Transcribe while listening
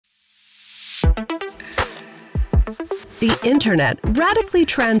The internet radically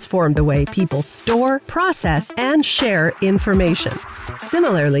transformed the way people store, process, and share information.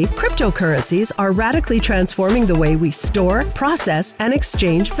 Similarly, cryptocurrencies are radically transforming the way we store, process, and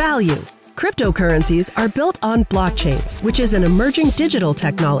exchange value. Cryptocurrencies are built on blockchains, which is an emerging digital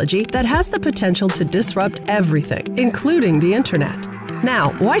technology that has the potential to disrupt everything, including the internet.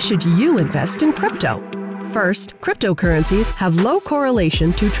 Now, why should you invest in crypto? First, cryptocurrencies have low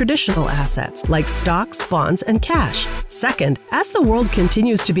correlation to traditional assets like stocks, bonds, and cash. Second, as the world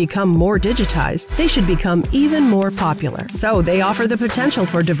continues to become more digitized, they should become even more popular. So they offer the potential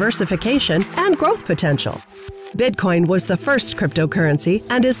for diversification and growth potential. Bitcoin was the first cryptocurrency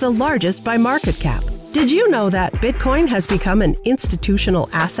and is the largest by market cap. Did you know that Bitcoin has become an institutional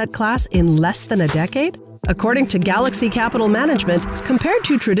asset class in less than a decade? According to Galaxy Capital Management, compared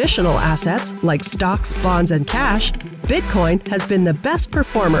to traditional assets like stocks, bonds, and cash, Bitcoin has been the best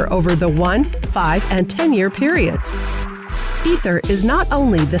performer over the 1, 5, and 10-year periods. Ether is not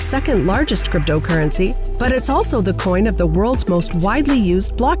only the second largest cryptocurrency, but it's also the coin of the world's most widely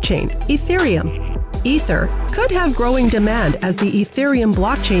used blockchain, Ethereum. Ether could have growing demand as the Ethereum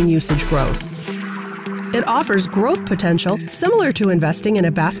blockchain usage grows. It offers growth potential similar to investing in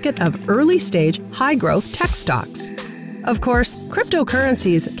a basket of early-stage, high-growth tech stocks. Of course,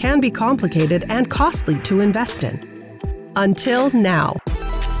 cryptocurrencies can be complicated and costly to invest in. Until now.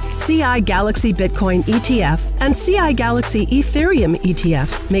 CI Galaxy Bitcoin ETF and CI Galaxy Ethereum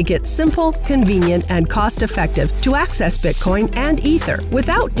ETF make it simple, convenient, and cost-effective to access Bitcoin and Ether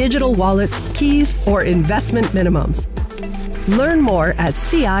without digital wallets, keys, or investment minimums. Learn more at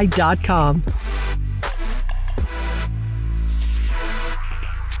ci.com.